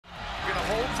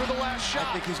for the last shot.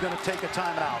 I think he's going to take a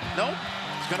timeout. Nope.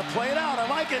 He's going to play it out. I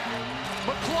like it.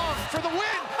 McClung for the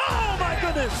win. Oh, my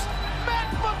goodness. Mac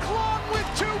McClung with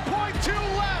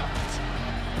 2.2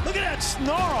 left. Look at that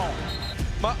snarl.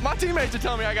 My teammates are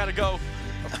telling me I got to go.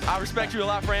 I respect you a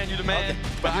lot, Fran. You're the man. Okay.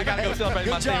 But I got to go celebrate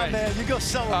my teammates. Good job, man. You go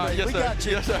celebrate. Yes, we sir. got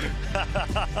you. Yes,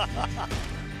 sir.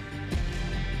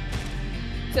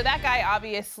 So that guy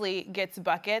obviously gets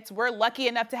buckets. We're lucky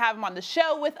enough to have him on the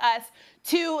show with us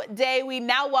today. We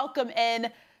now welcome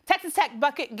in Texas Tech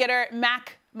bucket getter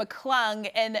Mac McClung.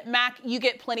 And Mac, you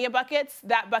get plenty of buckets.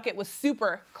 That bucket was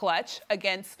super clutch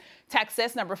against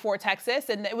Texas, number 4 Texas.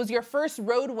 And it was your first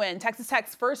road win, Texas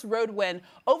Tech's first road win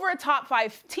over a top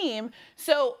 5 team.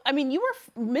 So, I mean, you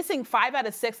were missing 5 out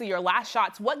of 6 of your last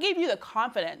shots. What gave you the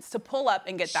confidence to pull up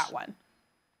and get that one?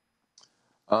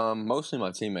 Mostly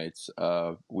my teammates.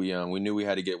 We knew we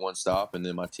had to get one stop, and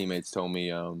then my teammates told me,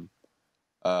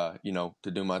 you know,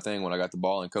 to do my thing when I got the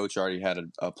ball. And Coach already had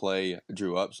a play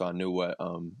drew up, so I knew where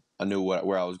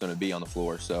I was going to be on the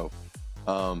floor. So,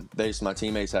 my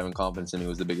teammates having confidence in me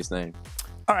was the biggest thing.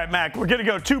 All right, Mac, we're going to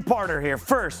go two-parter here.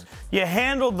 First, you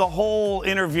handled the whole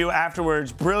interview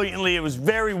afterwards brilliantly. It was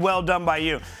very well done by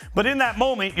you. But in that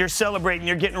moment, you're celebrating,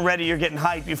 you're getting ready, you're getting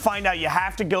hyped. You find out you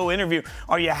have to go interview.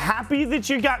 Are you happy that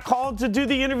you got called to do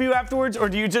the interview afterwards, or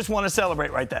do you just want to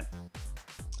celebrate right then?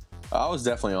 I was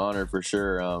definitely honored for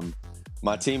sure.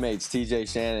 My teammates, TJ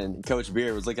Shannon and Coach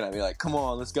Beard, was looking at me like, "Come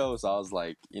on, let's go." So I was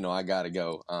like, you know, I gotta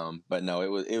go. But no, it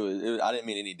was. I didn't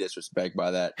mean any disrespect by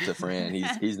that to Fran.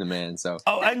 He's the man. So.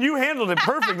 Oh, and you handled it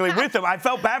perfectly with him. I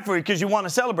felt bad for you because you want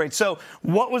to celebrate. So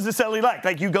what was the celly like?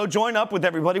 Like, you go join up with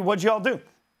everybody. What'd y'all do?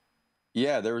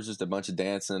 Yeah, there was just a bunch of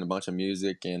dancing, a bunch of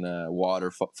music, and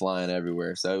water flying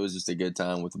everywhere. So it was just a good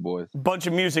time with the boys. Bunch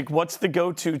of music. What's the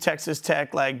go-to Texas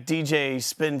Tech like DJ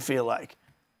spin feel like?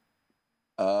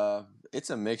 It's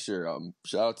a mixture.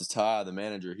 Shout out to Ty, the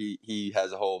manager. He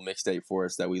has a whole mixtape for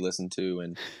us that we listen to,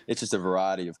 and it's just a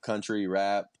variety of country,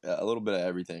 rap, a little bit of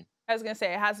everything. I was going to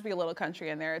say, it has to be a little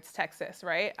country in there. It's Texas,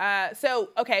 right?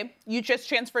 So, okay, you just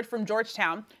transferred from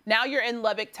Georgetown. Now you're in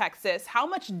Lubbock, Texas. How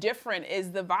much different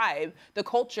is the vibe, the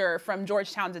culture from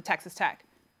Georgetown to Texas Tech?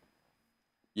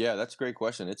 Yeah, that's a great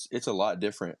question. It's a lot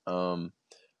different.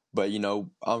 But, you know,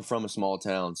 I'm from a small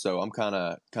town, so I'm kind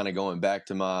of going back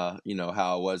to my, you know,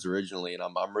 how I was originally, and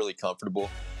I'm really comfortable.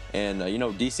 And, you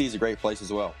know, D.C. is a great place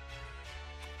as well.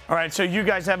 All right, so you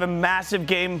guys have a massive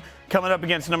game coming up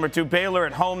against number 2 Baylor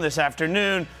at home this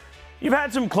afternoon. You've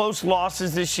had some close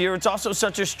losses this year. It's also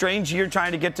such a strange year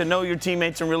trying to get to know your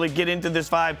teammates and really get into this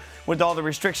vibe with all the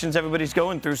restrictions everybody's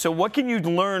going through. So what can you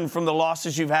learn from the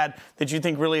losses you've had that you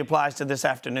think really applies to this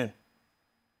afternoon?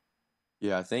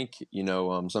 Yeah, I think, you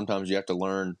know, sometimes you have to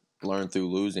learn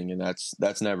through losing, and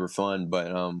that's never fun.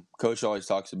 But Coach always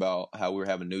talks about how we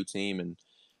have a new team and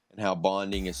how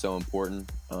bonding is so important.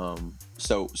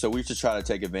 So we just try to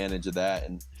take advantage of that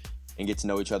and get to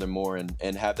know each other more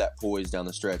and have that poise down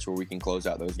the stretch where we can close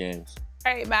out those games.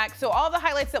 All right, Mac, so all the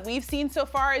highlights that we've seen so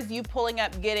far is you pulling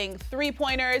up, getting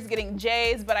 3-pointers, getting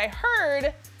J's, but I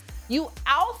heard you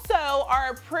also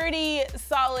are a pretty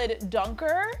solid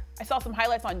dunker. I saw some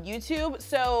highlights on YouTube.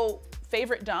 So,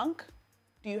 favorite dunk?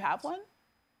 Do you have one?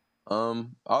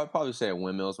 I would probably say a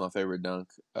windmill is my favorite dunk.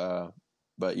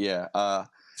 But yeah,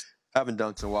 haven't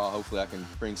dunked in a while. Hopefully I can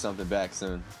bring something back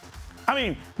soon. I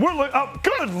mean, we're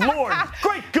good Lord,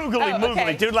 great googly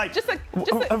moogly, dude. Like, just a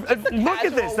look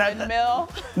at this. Windmill.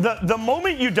 The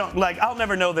moment you dunk, like, I'll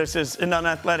never know this as an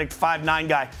unathletic 5'9"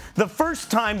 guy. The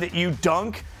first time that you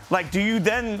dunk, like, do you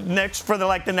then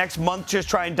the next month just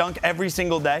try and dunk every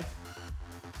single day?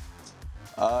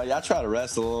 Yeah, I try to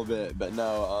rest a little bit, but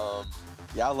no.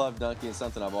 Yeah, I love dunking. It's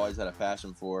something I've always had a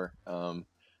passion for.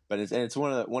 But it's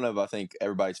one of I think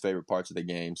everybody's favorite parts of the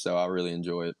game, so I really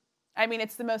enjoy it. I mean,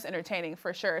 it's the most entertaining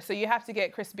for sure. So you have to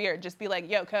get Chris Beard. Just be like,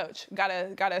 "Yo, coach,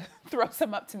 gotta throw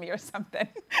some up to me or something."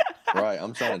 Right.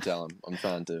 I'm trying to tell him. I'm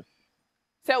trying to.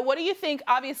 So what do you think?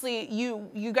 Obviously,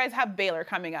 you guys have Baylor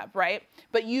coming up, right?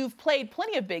 But you've played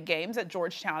plenty of big games at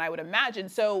Georgetown, I would imagine.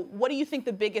 So what do you think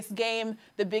the biggest game,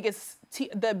 the biggest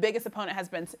opponent has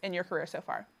been in your career so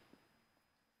far?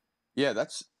 Yeah,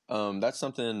 that's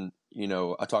something, you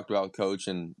know, I talked about with Coach,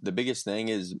 and the biggest thing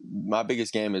is my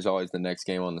biggest game is always the next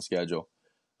game on the schedule.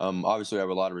 Obviously, I have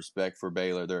a lot of respect for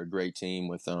Baylor. They're a great team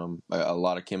with a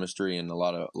lot of chemistry and a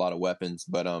lot of weapons.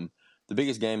 But the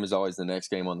biggest game is always the next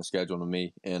game on the schedule to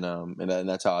me, and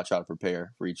that's how I try to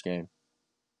prepare for each game.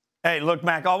 Hey, look,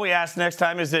 Mac, all we ask next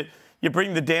time is that you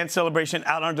bring the dance celebration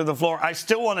out onto the floor. I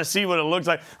still want to see what it looks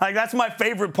like. Like, that's my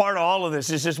favorite part of all of this,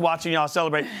 is just watching y'all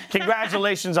celebrate.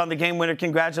 Congratulations on the game winner.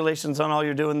 Congratulations on all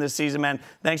you're doing this season, man.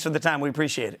 Thanks for the time. We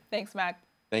appreciate it. Thanks, Mac.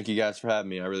 Thank you guys for having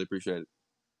me. I really appreciate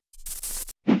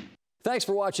it. Thanks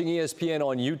for watching ESPN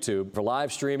on YouTube. For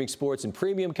live streaming sports and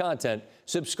premium content,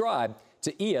 subscribe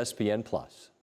to ESPN+.